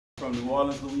from New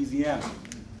Orleans, Louisiana.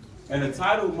 And the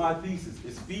title of my thesis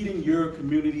is Feeding Your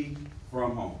Community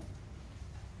from Home.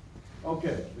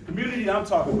 Okay, the community that I'm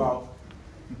talking about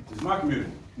is my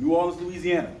community, New Orleans,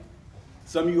 Louisiana.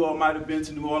 Some of you all might have been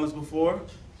to New Orleans before.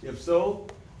 If so,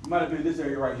 you might have been in this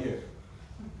area right here.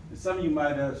 And some of you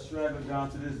might have straggled down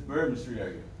to this Bourbon Street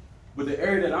area. But the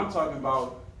area that I'm talking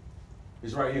about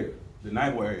is right here, the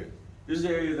Ninth Ward area. This is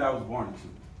the area that I was born into.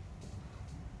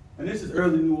 And this is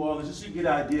early New Orleans, just so you get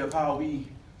an idea of how we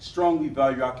strongly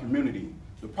value our community.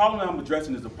 The problem that I'm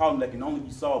addressing is the problem that can only be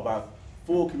solved by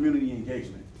full community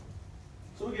engagement.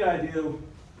 So we get an idea of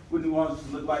what New Orleans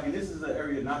used to look like. And this is an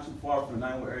area not too far from the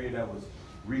Ninth Ward area that was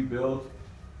rebuilt.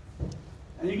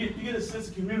 And you get a sense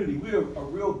of community. We're a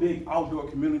real big outdoor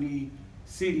community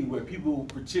city where people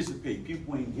participate,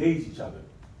 people engage each other.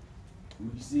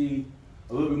 We see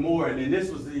a little bit more, and then this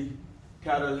was the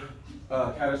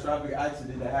catastrophic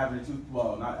accident that happened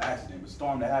well, not accident, but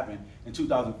storm that happened in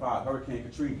 2005, Hurricane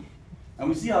Katrina. And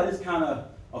we see how this kind of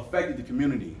affected the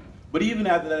community. But even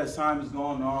after that, as time has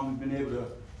gone on, we've been able to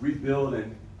rebuild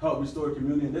and help restore the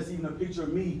community. And this is even a picture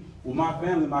of me with my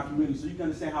family, my community, so you can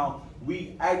understand how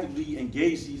we actively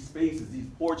engage these spaces, these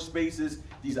porch spaces,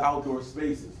 these outdoor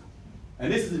spaces.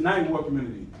 And this is the Ninth Ward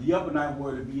community, the upper Ninth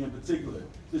Ward to be in particular.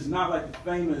 This is not like the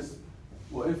famous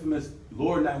or infamous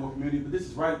lower Ninth Ward community, but this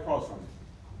is right across from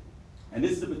it. And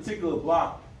this is a particular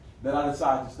block that I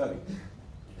decided to study.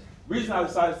 The reason I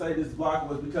decided to study this block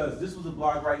was because this was a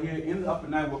block right here in the upper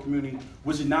Ninth Ward community,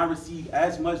 which did not receive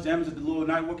as much damage as the lower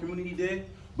Ninth Ward community did,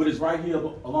 but it's right here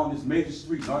along this major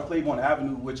street, North Claiborne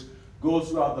Avenue, which goes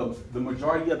throughout the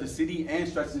majority of the city and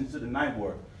stretches into the Ninth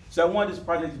Ward. So I wanted this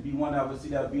project to be one that I would see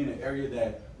that would be in an area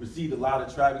that received a lot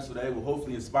of traffic, so that it will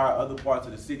hopefully inspire other parts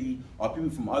of the city or people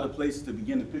from other places to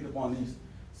begin to pick up on these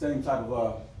same type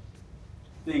of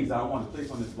things that I want to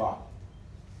place on this block.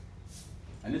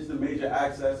 And this is the major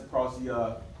access across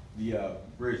the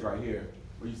bridge right here,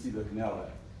 where you see the canal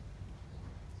at.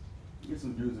 You get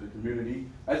some views of the community.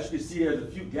 As you can see, there's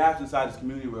a few gaps inside this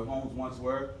community where homes once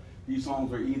were. These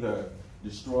homes were either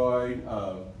destroyed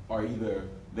or either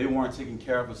they weren't taken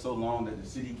care of for so long that the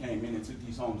city came in and took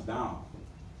these homes down.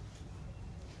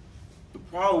 The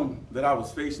problem that I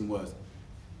was facing was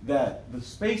that the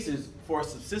spaces for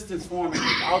subsistence farming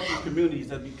without these communities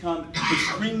have become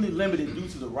extremely limited due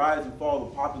to the rise and fall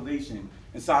of population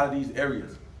inside of these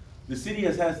areas. The city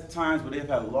has had times where they've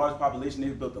had a large population,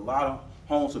 they've built a lot of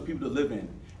homes for people to live in.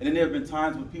 And then there have been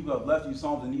times when people have left these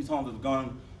homes and these homes have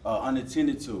gone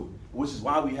unattended to, which is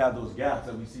why we have those gaps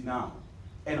that we see now.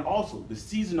 And also the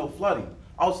seasonal flooding.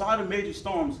 Outside of major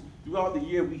storms, throughout the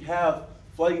year we have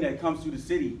flooding that comes through the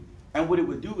city. And what it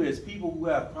would do is people who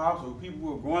have crops or people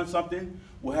who are growing something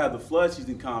will have the flood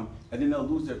season come and then they'll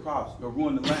lose their crops, they'll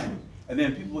ruin the land. And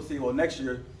then people will say, well, next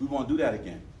year we won't do that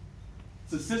again.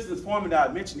 Subsistence farming that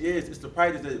I mentioned it's the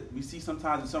practice that we see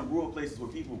sometimes in some rural places where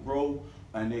people grow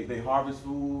and they harvest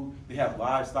food, they have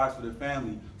livestock for their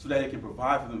family so that they can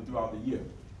provide for them throughout the year.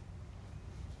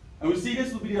 And we see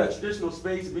this would be a traditional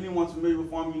space. If anyone's familiar with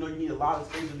farming, you know you need a lot of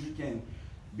space so you can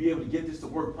be able to get this to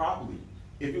work properly.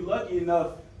 If you're lucky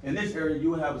enough in this area, you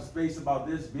will have a space about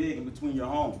this big in between your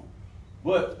home.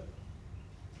 But,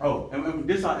 and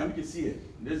we can see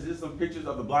it. This is some pictures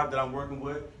of the block that I'm working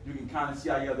with. You can kind of see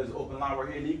how you have this open line right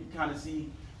here, and you can kind of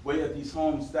see where you have these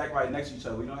homes stacked right next to each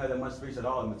other. We don't have that much space at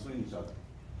all in between each other.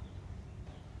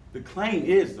 The claim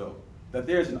is, though, that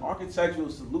there's an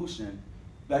architectural solution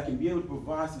that can be able to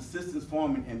provide subsistence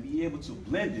farming and be able to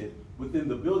blend it within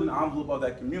the building envelope of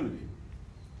that community.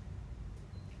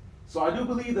 So I do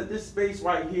believe that this space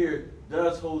right here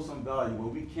does hold some value where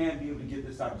we can be able to get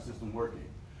this type of system working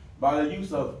by the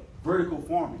use of vertical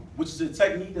farming, which is a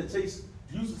technique that takes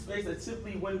use of space that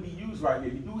typically wouldn't be used right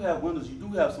here. You do have windows, you do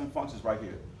have some functions right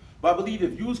here. But I believe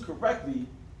if used correctly,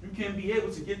 you can be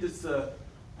able to get this to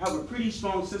have a pretty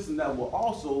strong system that will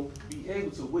also be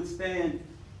able to withstand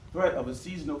threat of a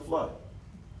seasonal flood.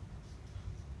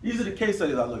 These are the case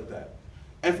studies I looked at.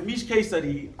 And from each case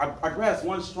study, I grasped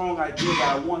one strong idea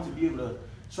that I want to be able to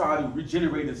try to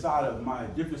regenerate inside of my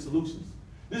different solutions.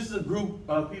 This is a group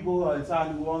of people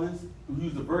inside New Orleans who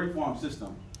use the vertifarm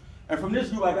system. And from this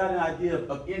group, I got an idea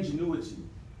of ingenuity.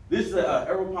 This is an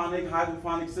aeroponic,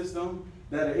 hydroponic system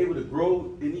that are able to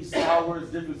grow in these flowers,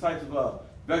 different types of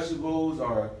vegetables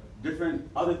or different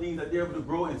other things that they're able to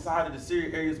grow inside of the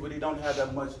city areas where they don't have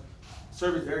that much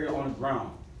surface area on the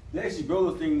ground. They actually grow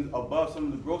those things above some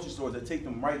of the grocery stores that take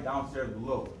them right downstairs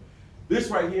below. This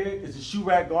right here is a shoe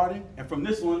rack garden, and from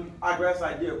this one, I grasped the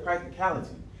idea of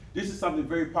practicality. This is something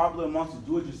very popular amongst the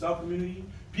do-it-yourself community.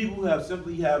 People who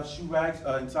simply have shoe racks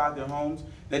inside their homes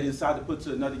that they decide to put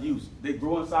to another use. They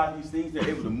grow inside these things. They're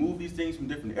able to move these things from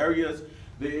different areas.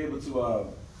 They're able to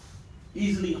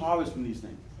easily harvest from these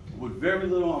things with very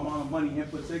little amount of money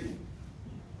input taken.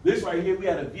 This right here, we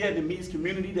had a Vietnamese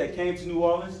community that came to New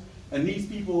Orleans, and these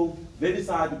people, they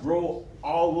decided to grow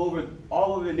all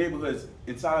over the neighborhoods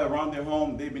inside around their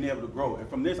home. They've been able to grow. And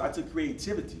from this, I took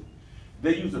creativity.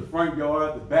 They used the front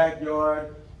yard, the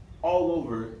backyard, all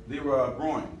over, they were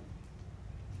growing.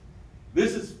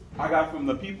 This is, I got from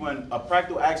the people in a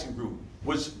practical action group,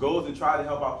 which goes and try to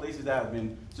help out places that have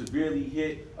been severely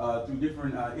hit through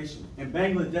different issues. In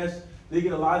Bangladesh, they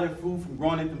get a lot of their food from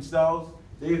growing it themselves.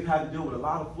 They've had to deal with a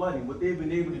lot of flooding. What they've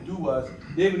been able to do was,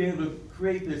 they've been able to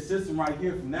create this system right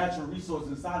here from natural resources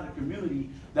inside the community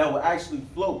that will actually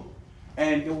float.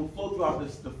 And it will float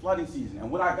throughout the flooding season.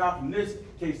 And what I got from this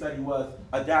case study was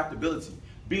adaptability.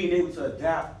 Being able to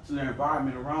adapt to the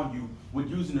environment around you with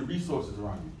using the resources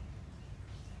around you.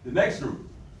 The next group,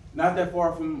 not that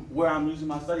far from where I'm using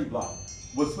my study block,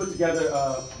 was put together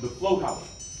the float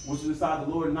house, which is inside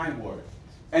the lower ninth ward.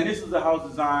 And this was a house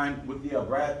designed with the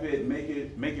Brad Pitt Make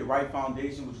It Right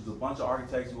Foundation, which is a bunch of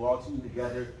architects who all teamed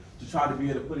together to try to be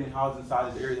able to put in houses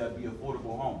inside this area that would be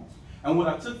affordable homes. And what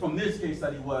I took from this case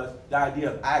study was the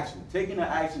idea of action, taking the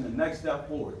action the next step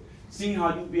forward, seeing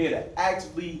how you'd be able to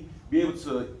actively be able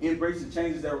to embrace the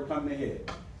changes that were coming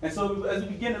ahead. And so as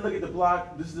we begin to look at the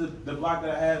block, this is the block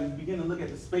that I have, and we begin to look at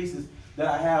the spaces that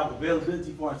I have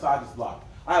availability for inside this block.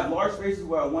 I have large spaces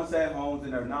where I once had homes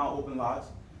and they're now open lots.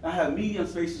 I have medium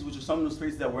spaces, which are some of the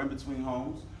spaces that were in between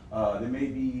homes. There may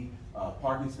be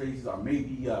parking spaces, or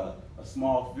maybe a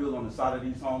small field on the side of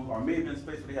these homes, or maybe in a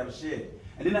space where they have a shed.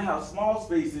 And then I have small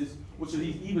spaces, which are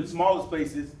these even smaller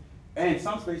spaces, and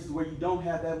some spaces where you don't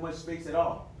have that much space at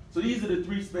all. So these are the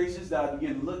three spaces that I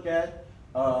begin to look at.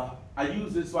 I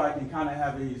use this so I can kind of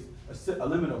have a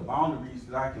limit of boundaries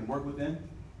that I can work within.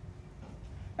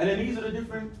 And then these are the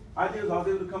different ideas I was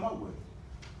able to come up with.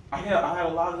 I had a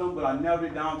lot of them, but I narrowed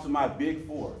it down to my big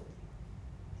four.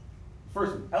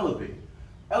 First, elevate.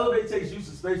 Elevate takes use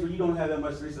of space where you don't have that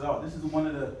much space at all. This is one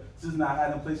of the systems I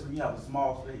had in place where you have a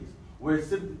small space, where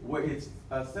it's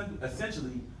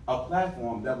essentially a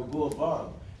platform that will go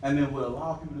above and then would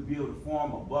allow people to be able to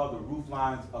form above the roof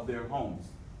lines of their homes.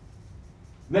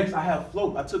 Next, I have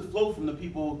float. I took float from the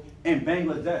people in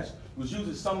Bangladesh, which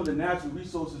uses some of the natural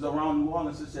resources around New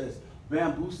Orleans, such as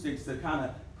bamboo sticks, to kind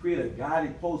of create a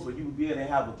guided post where you would be able to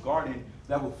have a garden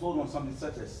that would float on something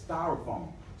such as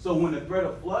styrofoam. So when the threat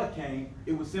of flood came,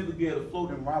 it would simply be able to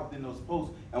float and ride within those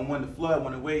posts, and when the flood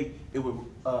went away, it would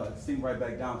sink right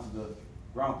back down to the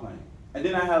ground plane. And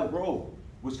then I have roll,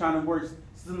 which kind of works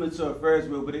similar to a Ferris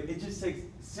wheel, but it just takes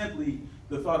simply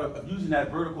the thought of using that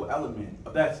vertical element,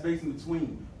 of that space in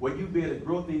between, where you'd be able to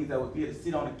grow things that would be able to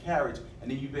sit on a carriage,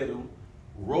 and then you'd be able to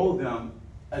roll them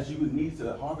as you would need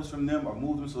to harvest from them or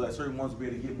move them so that certain ones would be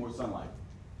able to get more sunlight.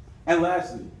 And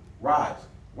lastly, rise.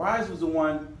 Rise was the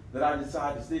one that I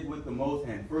decided to stick with the most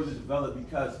and further develop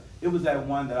because it was that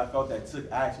one that I felt that took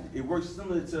action. It works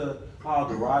similar to how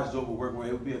the rise door would work, where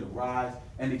it would be able to rise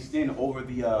and extend over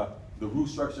the roof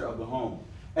structure of the home.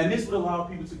 And this would allow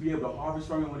people to be able to harvest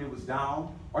from it when it was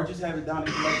down, or just have it down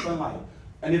in direct sunlight.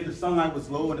 And if the sunlight was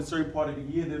low in a certain part of the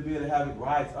year, they'd be able to have it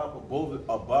rise up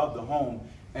above the home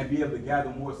and be able to gather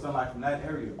more sunlight from that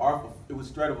area. Or if it was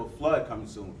threat of a flood coming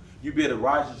soon, you'd be able to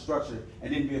rise your structure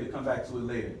and then be able to come back to it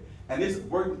later. And this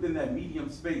worked within that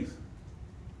medium space.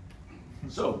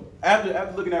 So after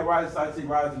looking at rise, I decided to say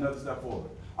rise another step forward.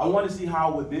 I want to see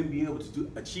how I would then be able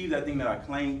to achieve that thing that I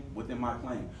claim within my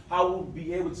claim. How we'll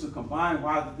be able to combine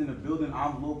rise within the building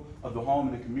envelope of the home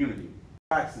and the community.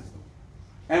 Track system.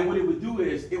 And what it would do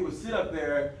is it would sit up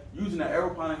there using an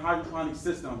aeroponic, hydroponic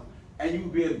system, and you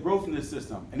would be able to grow from this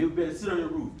system, and it would be able to sit on your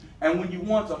roof. And when you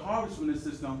want to harvest from this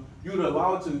system, you would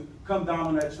allow it to come down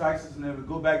on that track system, and it would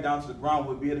go back down to the ground,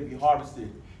 would be able to be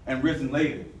harvested and risen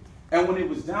later. And when it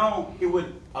was down, it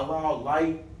would allow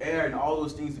light, air, and all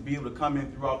those things to be able to come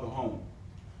in throughout the home.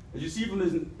 As you see from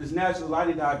this natural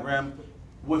lighting diagram,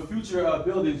 with future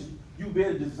buildings, you'd be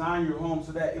able to design your home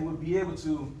so that it would be able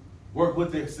to work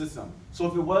with their system. So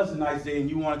if it was a nice day and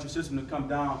you wanted your system to come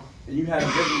down and you had a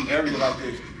living area like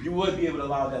this, you would be able to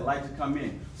allow that light to come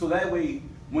in. So that way,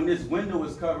 when this window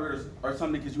is covered or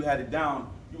something because you had it down,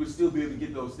 you would still be able to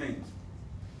get those things.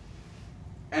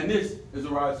 And this is a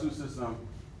Rise 2 system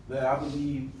that I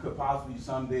believe could possibly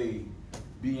someday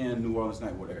be in New Orleans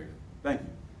Ninth Ward area. Thank you.